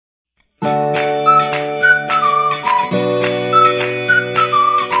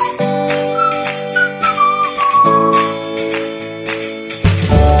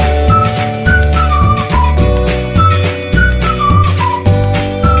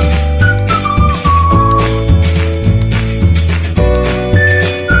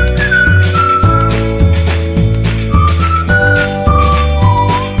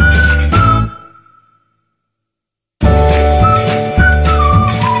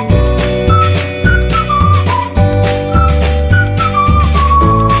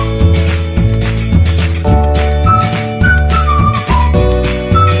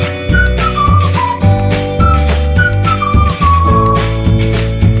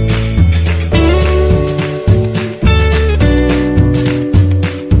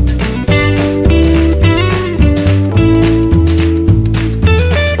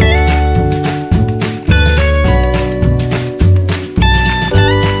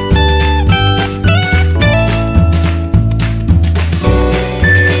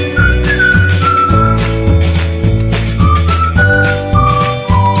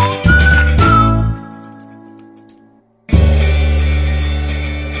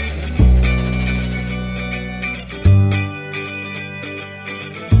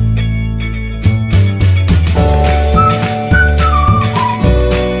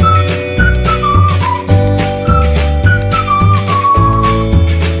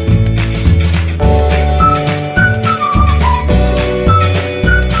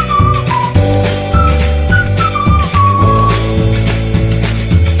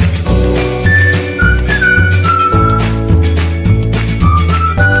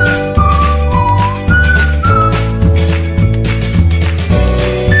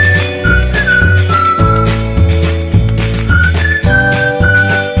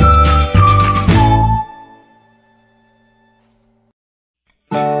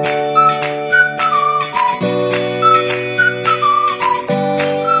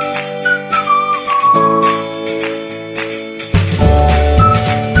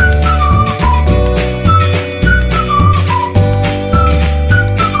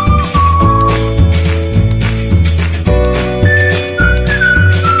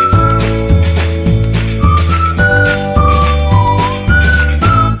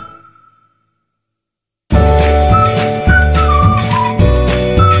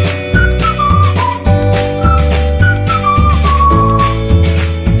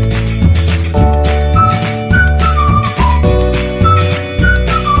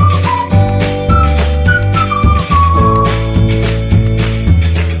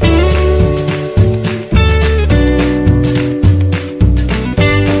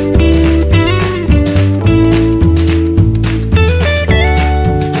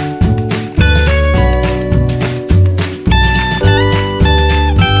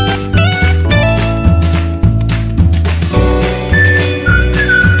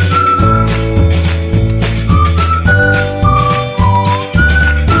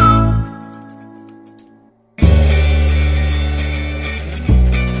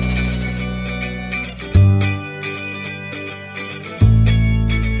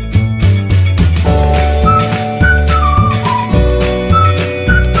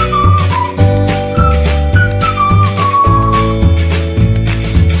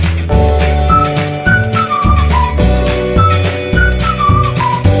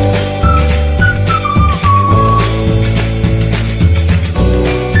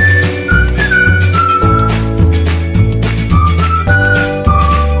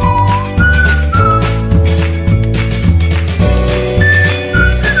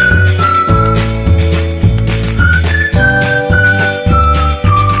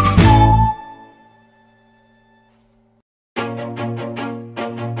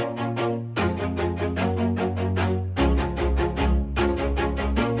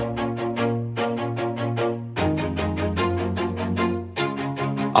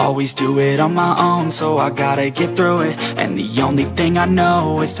Always do it on my own, so I gotta get through it. And the only thing I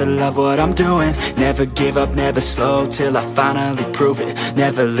know is to love what I'm doing. Never give up, never slow, till I finally prove it.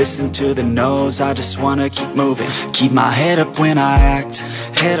 Never listen to the no's, I just wanna keep moving. Keep my head up when I act,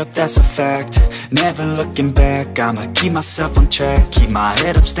 head up, that's a fact. Never looking back, I'ma keep myself on track. Keep my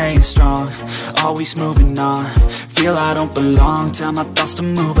head up, staying strong, always moving on. Feel I don't belong, tell my thoughts to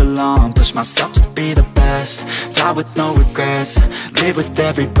move along. Push myself to be the best, die with no regrets. Live with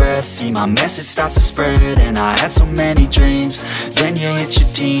every breath, see my message start to spread. And I had so many dreams, then you hit your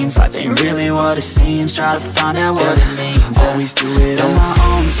teens. Life ain't really what it seems, try to find out what it means. Always do it on my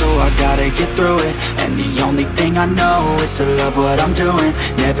own, so I gotta get through it. And the only thing I know is to love what I'm doing.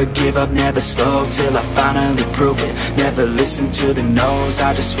 Never give up, never slow, till I finally prove it. Never listen to the no's,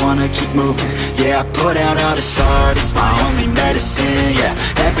 I just wanna keep moving. Yeah, I put out all this art, it's my only medicine. Yeah,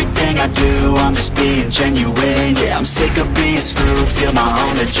 everything I do, I'm just being genuine. Yeah, I'm sick of being screwed, feel my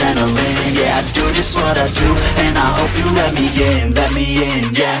own adrenaline. Yeah, I do just what I do, and I hope you let me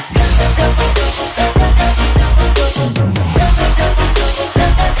in, yeah.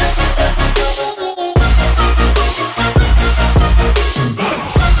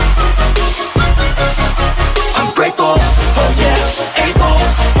 I'm grateful, oh yeah, able,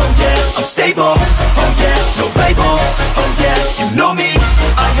 oh yeah, I'm stable, oh yeah, no label, oh yeah, you know me,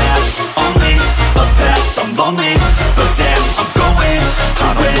 I have only a path, I'm lonely, but damn, I'm going to win.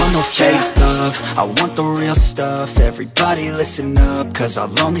 I don't want no fake love, I want the real stuff. Everybody listen up, cause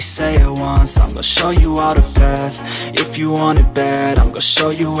I'll only say it once. I'm gonna show you all the path, if you want it bad. I'm gonna show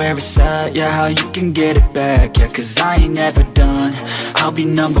you where it's at, yeah, how you can get it back. Yeah, cause I ain't never done, I'll be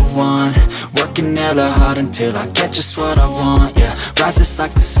number one. Working hella hard until I get just what I want, yeah. Rises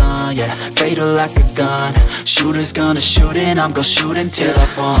like the sun, yeah, fatal like a gun. Shooters gonna shoot and I'm gonna shoot until I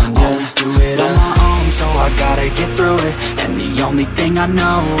won, yeah. Always do it on my own, so I gotta get through it. And the only thing I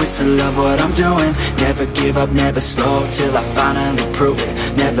know is to love what I'm doing. Never give up, never slow, till I finally prove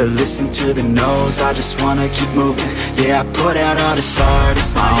it. Never listen to the no's, I just wanna keep moving. Yeah, I put out all this art,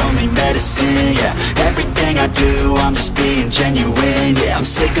 it's my only medicine. Yeah, everything I do, I'm just being genuine. Yeah, I'm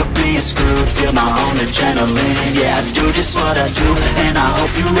sick of being screwed, feel my own adrenaline. Yeah, I do just what I do, and I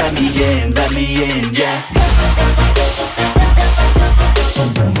hope you let me in, yeah.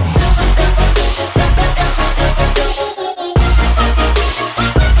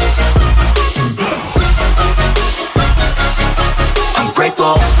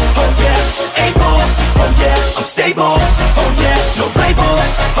 Grateful, oh yeah, able, oh yeah, I'm stable, oh yeah, no label,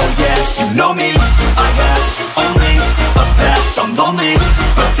 oh yeah, you know me, I have only a path, I'm lonely,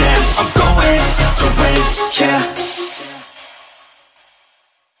 but damn, I'm going to win, yeah.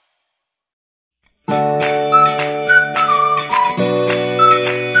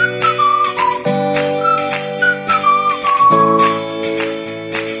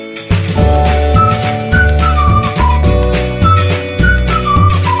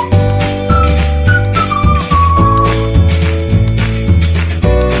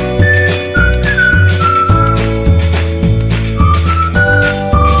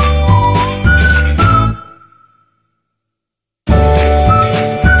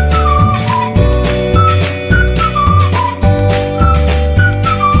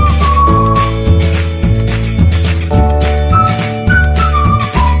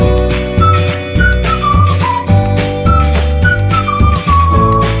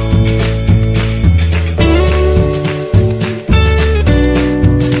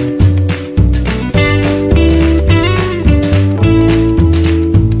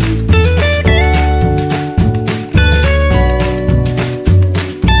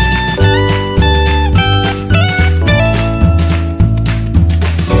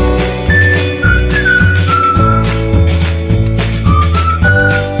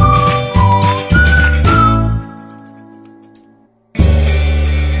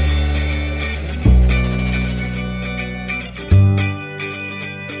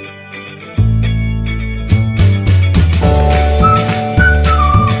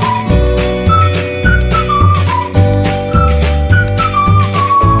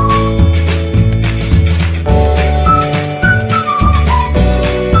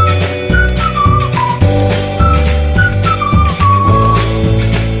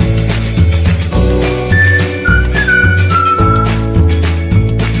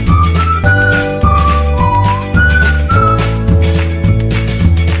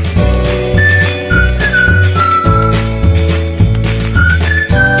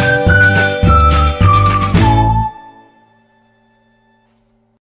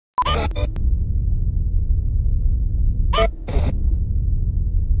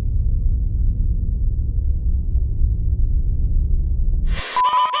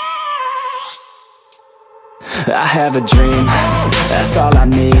 I have a dream, that's all I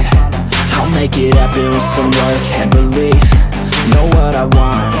need. I'll make it happen with some work and belief. Know what I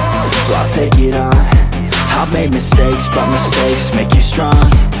want, so I'll take it on. I've made mistakes, but mistakes make you strong.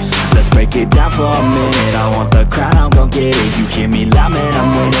 Let's break it down for a minute. I want the crown, I'm gon' get it. You hear me loud, man, I'm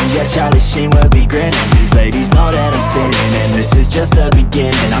winning. Yeah, Charlie Sheen will be grinning. These ladies know that I'm sinning, and this is just the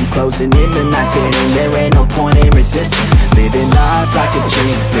beginning. I'm closing in the ninth inning. There ain't no point in resisting. Living life like a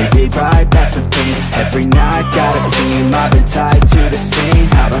dream, live it right, that's the thing. Every night, got a team, I've been tied to the scene.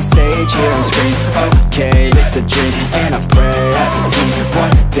 Out on stage, here on screen. Okay, it's a dream, and I pray as a team.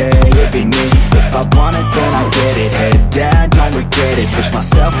 One day, it'll be me. If I want it, then I get it. Head down, don't regret it. Push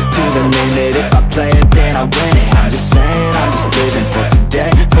myself to the limit. If I play it, then I win it. I'm just saying, I'm just living for today.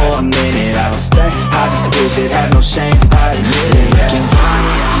 For a minute, I don't stay, I just visit. Have no shame, I admit it. Looking right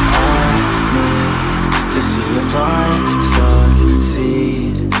at me to see if I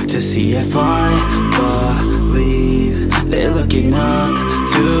succeed, to see if I believe. They're looking up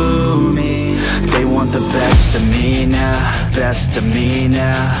to me. They want the best of me now, best of me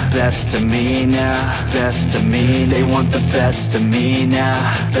now, best of me now, best of me. They want the best of me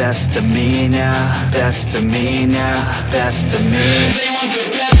now, best of me now, best of me now, best of me. They want the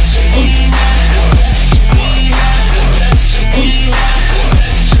best of me now.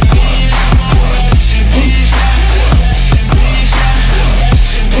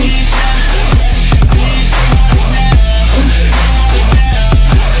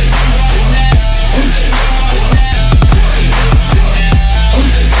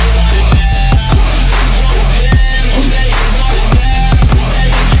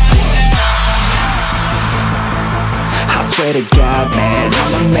 Swear to God, man,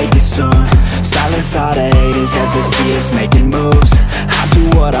 I'ma make it soon. Silence all the haters as they see us making moves. I do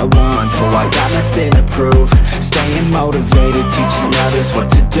what I want, so I got nothing to prove. Staying motivated, teaching others what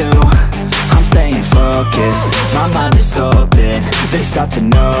to do. I'm staying focused, my mind is open. They start to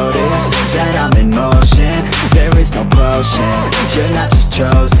notice that I'm in motion. There is no potion, you're not just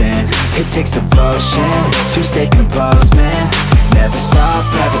chosen. It takes devotion to stay composed, man. Never stop,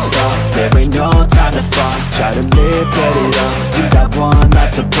 there ain't no time to fall. Try to live, get it all, you got one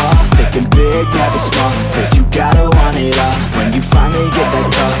life to ball. Thinking big, never small, cause you gotta want it all. When you finally get that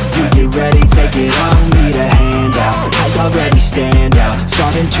call, you get ready, take it all. Need a hand out, I already stand out.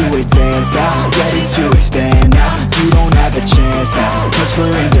 Starting to advance now, ready to expand now. You don't have a chance now, cause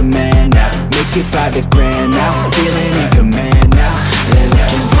we're in demand now. Make it by the grand now, feeling in command now. They're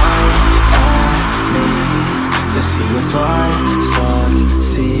looking right at me to see if I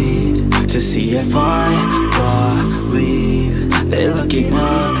succeed, to see if I believe. They're looking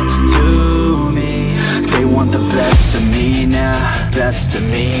up to me. They want the best of me now, best of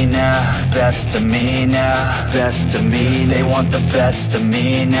me now, best of me now, best of me. They want the best of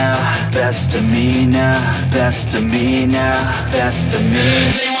me now, best of me now, best of me now, best of me.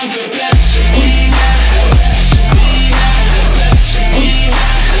 They want the best of me now.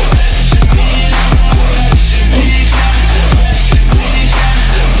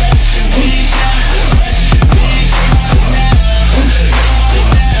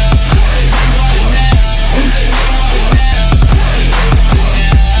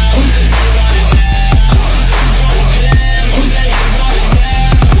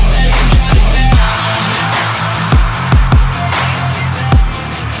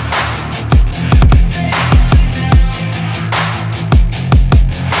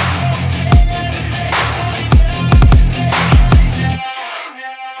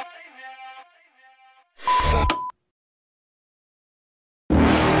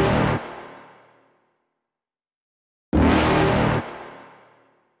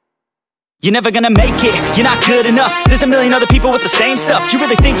 You're never gonna make it, you're not good enough. There's a million other people with the same stuff. You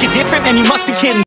really think you're different? Man, you must be kidding.